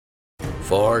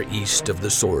Far east of the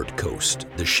Sword Coast,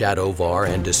 the Shadowvar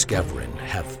and Discoverin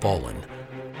have fallen.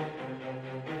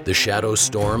 The Shadow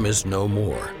Storm is no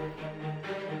more.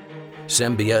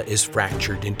 Sembia is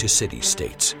fractured into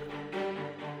city-states.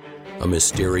 A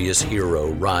mysterious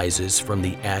hero rises from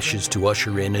the ashes to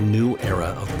usher in a new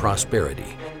era of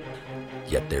prosperity.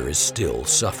 Yet there is still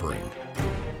suffering.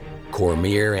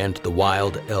 Cormyr and the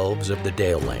wild elves of the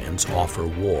Dalelands offer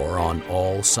war on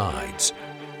all sides.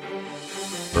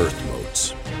 Earth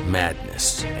motes,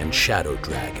 madness, and shadow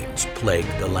dragons plague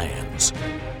the lands.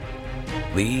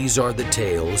 These are the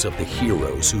tales of the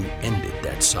heroes who ended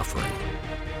that suffering.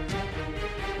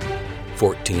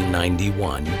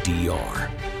 1491 DR,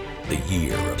 the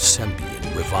year of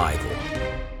Sembian revival.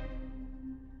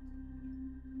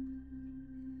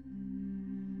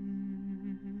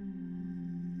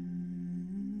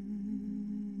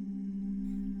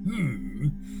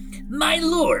 My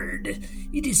lord,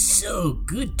 it is so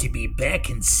good to be back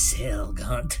in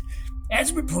Selgaunt.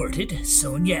 As reported,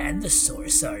 Sonia and the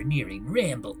Source are nearing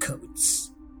Ramblecoats.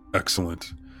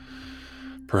 Excellent.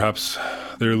 Perhaps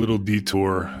their little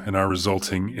detour and our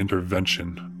resulting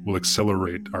intervention will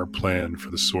accelerate our plan for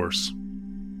the Source.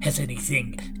 Has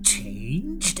anything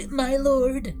changed, my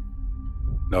lord?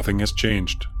 Nothing has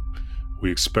changed.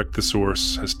 We expect the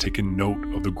Source has taken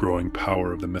note of the growing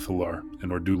power of the Mythallar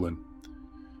and Ordulan.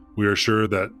 We are sure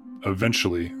that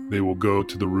eventually they will go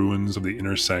to the ruins of the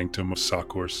inner sanctum of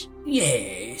Sakors.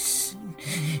 Yes.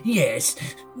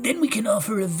 Then we can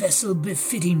offer a vessel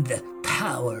befitting the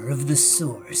power of the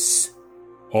Source.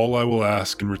 All I will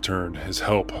ask in return is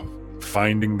help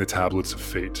finding the Tablets of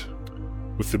Fate.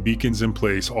 With the beacons in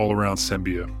place all around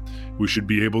Sembia, we should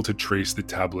be able to trace the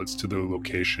tablets to their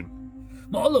location.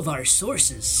 All of our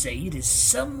sources say it is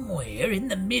somewhere in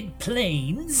the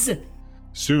mid-plains.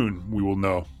 Soon we will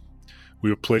know. We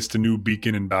have placed a new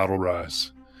beacon in Battle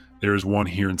Rise. There is one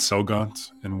here in Selgaunt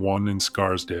and one in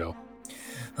Scarsdale.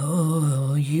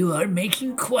 Oh, you are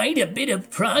making quite a bit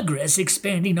of progress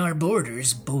expanding our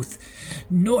borders, both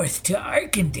north to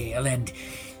Arkandale and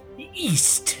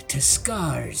east to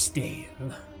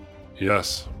Scarsdale.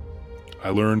 Yes. I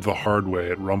learned the hard way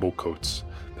at Rumblecoats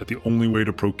that the only way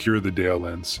to procure the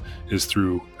Dalelands is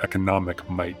through economic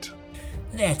might.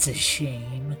 That's a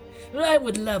shame. I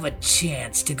would love a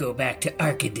chance to go back to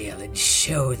Arkandale and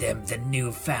show them the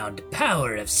newfound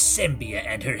power of Sembia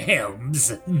and her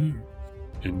helms.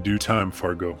 In due time,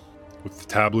 Fargo. With the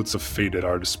Tablets of Fate at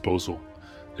our disposal,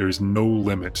 there is no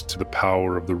limit to the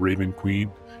power of the Raven Queen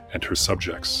and her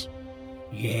subjects.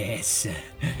 Yes,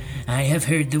 I have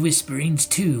heard the whisperings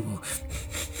too,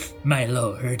 my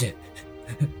lord.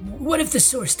 What if the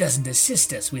Source doesn't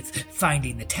assist us with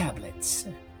finding the tablets?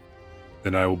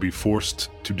 Then I will be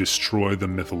forced to destroy the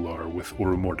Mythallar with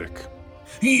Urumordic.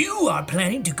 You are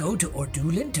planning to go to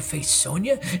Ordulan to face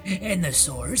Sonia and the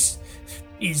Source?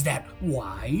 Is that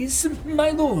wise,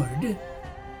 my lord?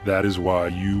 That is why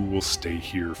you will stay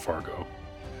here, Fargo.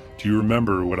 Do you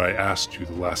remember what I asked you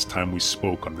the last time we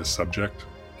spoke on this subject?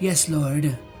 Yes,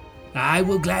 lord. I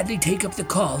will gladly take up the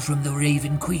call from the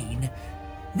Raven Queen.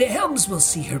 The Helms will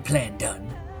see her plan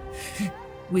done.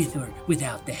 With or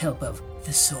without the help of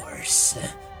the Source.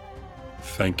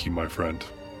 Thank you, my friend.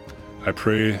 I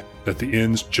pray that the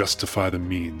ends justify the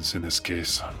means in this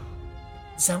case.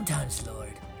 Sometimes,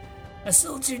 Lord, a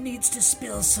soldier needs to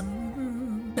spill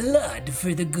some blood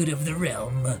for the good of the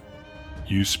realm.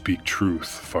 You speak truth,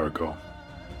 Fargo.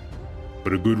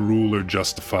 But a good ruler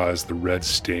justifies the red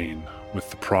stain with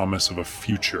the promise of a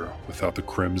future without the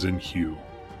crimson hue.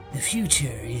 The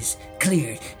future is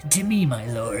clear to me, my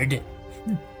lord.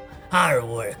 Our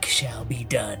work shall be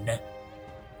done,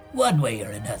 one way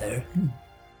or another.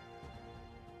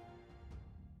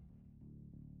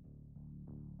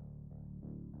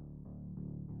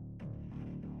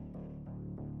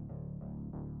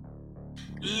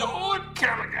 Lord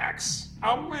Caligax,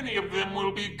 how many of them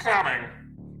will be coming?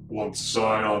 One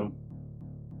scion,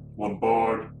 one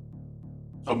bard,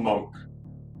 a monk,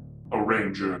 a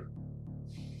ranger,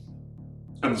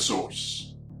 and the Source.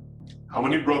 How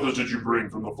many brothers did you bring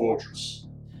from the fortress?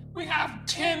 We have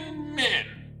 10 men,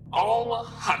 all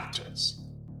hunters.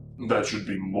 That should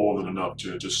be more than enough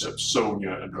to intercept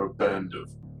Sonia and her band of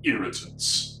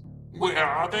irritants. Where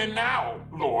are they now,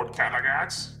 Lord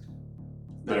Caligax?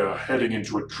 They are heading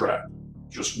into a trap,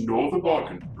 just north of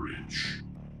Arkand Bridge.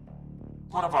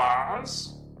 One of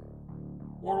ours?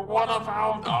 Or one of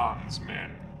Aldarn's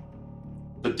men?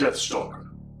 The Deathstalker,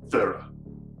 Thera.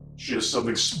 She has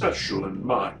something special in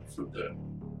mind for them.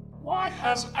 Why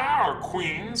has our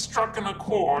queen struck an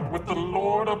accord with the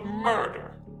Lord of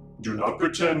Murder? Do not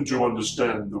pretend to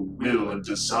understand the will and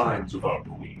designs of our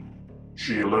queen.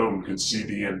 She alone can see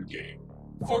the end game.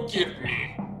 Forgive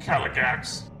me,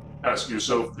 Caligax. Ask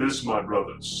yourself this, my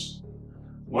brothers.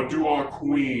 What do our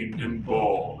queen and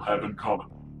Ball have in common?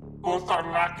 Both are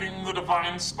lacking the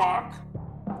divine spark.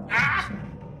 Ah!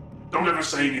 Don't ever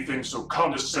say anything so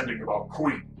condescending about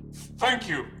queen. Thank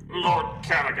you, Lord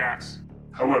Caligax.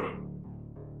 However,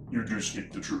 you do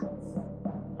speak the truth.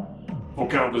 For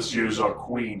countless years our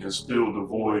queen has filled a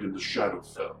void in the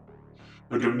Shadowfell.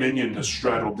 Her dominion has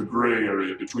straddled the gray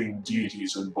area between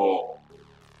deities and Ball.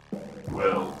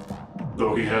 Well,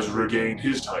 though he has regained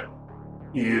his title,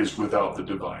 he is without the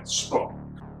divine spark.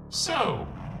 So,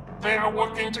 they are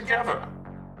working together.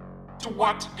 To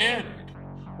what end?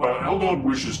 While Eldon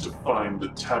wishes to find the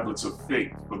Tablets of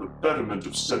Faith for the betterment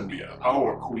of Sembia,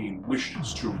 our queen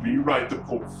wishes to rewrite the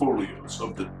portfolios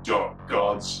of the dark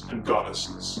gods and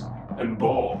goddesses, and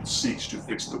Ball seeks to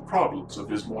fix the problems of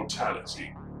his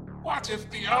mortality. What if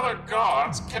the other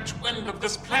gods catch wind of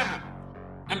this plan?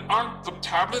 And aren't the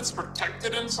tablets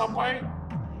protected in some way?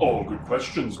 All good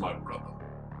questions, my brother.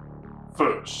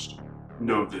 First,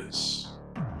 know this.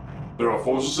 There are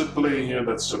forces at play here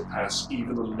that surpass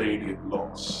even the Lady of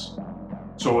Loss.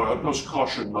 So our utmost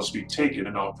caution must be taken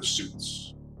in our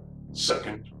pursuits.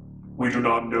 Second, we do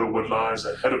not know what lies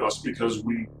ahead of us because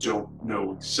we don't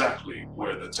know exactly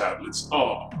where the tablets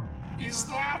are. Is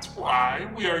that why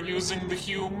we are using the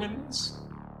humans?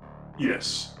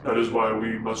 Yes, that is why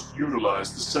we must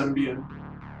utilize the Sembian,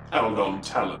 Aldon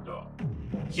Talandar.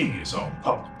 He is our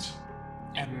puppet.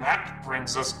 And that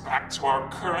brings us back to our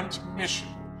current mission,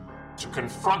 to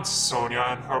confront Sonia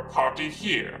and her party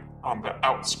here on the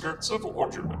outskirts of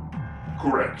Ordulan.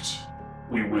 Correct.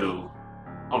 We will,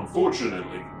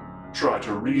 unfortunately, try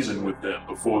to reason with them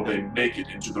before they make it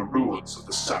into the ruins of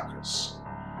the Sakas.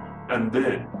 And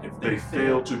then, if they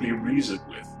fail to be reasoned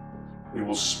with, we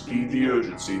will speed the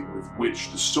urgency with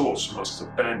which the Source must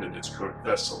abandon its current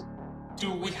vessel.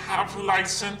 Do we have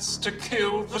license to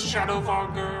kill the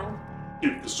Shadowvar girl?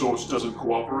 If the Source doesn't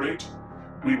cooperate,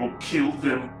 we will kill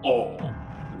them all,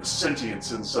 and the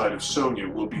sentience inside of Sonia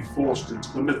will be forced into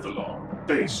the Mythallar,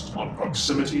 based on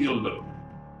proximity alone.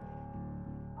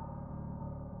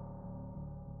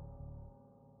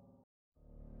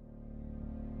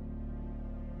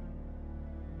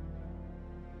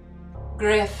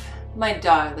 Griff, my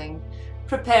darling,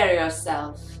 prepare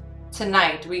yourself.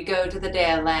 Tonight we go to the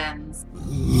Dale Lands.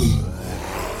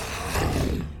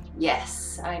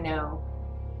 Yes, I know.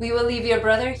 We will leave your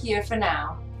brother here for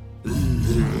now.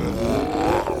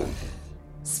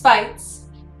 Spites,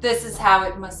 this is how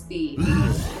it must be.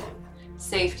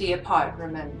 Safety apart,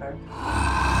 remember.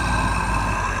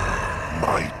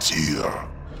 My dear,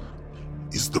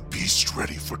 is the beast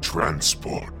ready for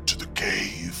transport to the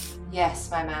cave?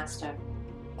 Yes, my master.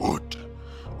 Good.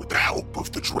 With the help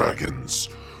of the dragons,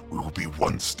 we will be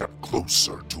one step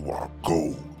closer to our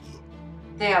goal.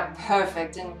 They are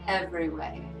perfect in every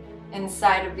way.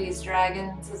 Inside of these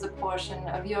dragons is a portion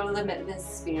of your limitless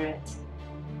spirit.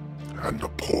 And a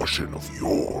portion of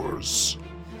yours.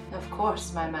 Of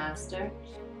course, my master.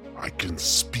 I can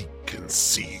speak and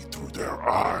see through their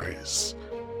eyes.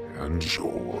 And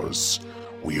yours.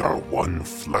 We are one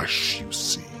flesh, you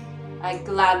see. I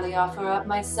gladly offer up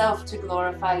myself to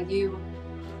glorify you.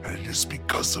 And it is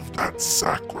because of that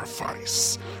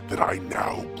sacrifice that I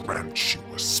now grant you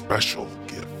a special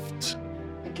gift.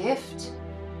 A gift?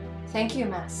 Thank you,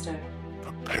 Master.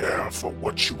 Prepare for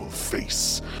what you will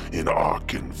face in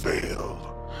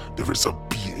Arkenvale. There is a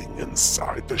being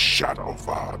inside the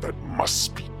Shadowvar that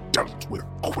must be dealt with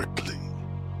quickly.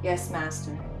 Yes,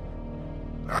 Master.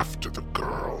 After the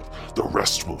girl, the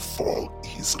rest will fall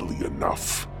easily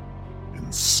enough.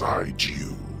 Inside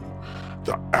you,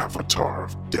 the avatar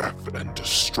of death and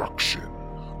destruction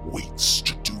waits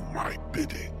to do my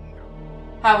bidding.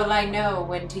 How will I know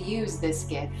when to use this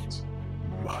gift?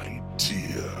 My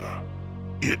dear,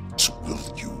 it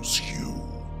will use you.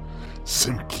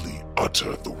 Simply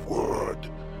utter the word,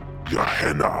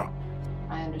 Gehenna.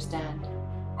 I understand.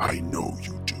 I know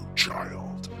you do,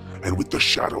 child. And with the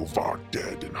Shadowvar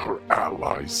dead and her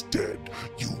allies dead,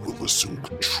 you will assume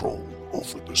control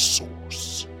over the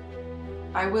Source.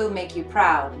 I will make you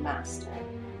proud, Master.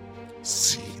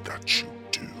 See that you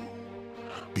do.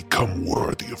 Become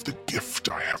worthy of the gift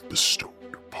I have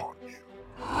bestowed upon you.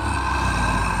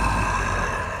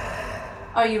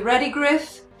 Are you ready,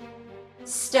 Griff?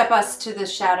 Step us to the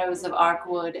shadows of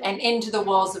Arkwood and into the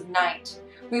walls of night.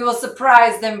 We will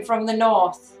surprise them from the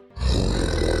north.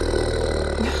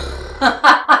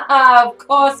 Of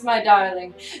course, my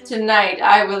darling. Tonight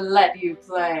I will let you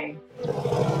play.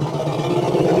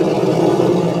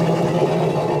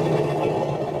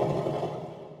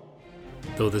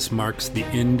 The though this marks the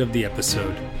end of the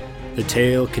episode. The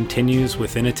tale continues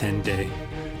within a 10-day.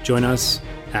 Join us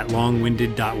at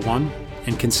longwinded.one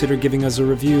and consider giving us a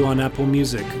review on Apple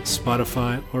Music,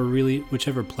 Spotify, or really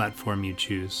whichever platform you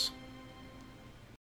choose.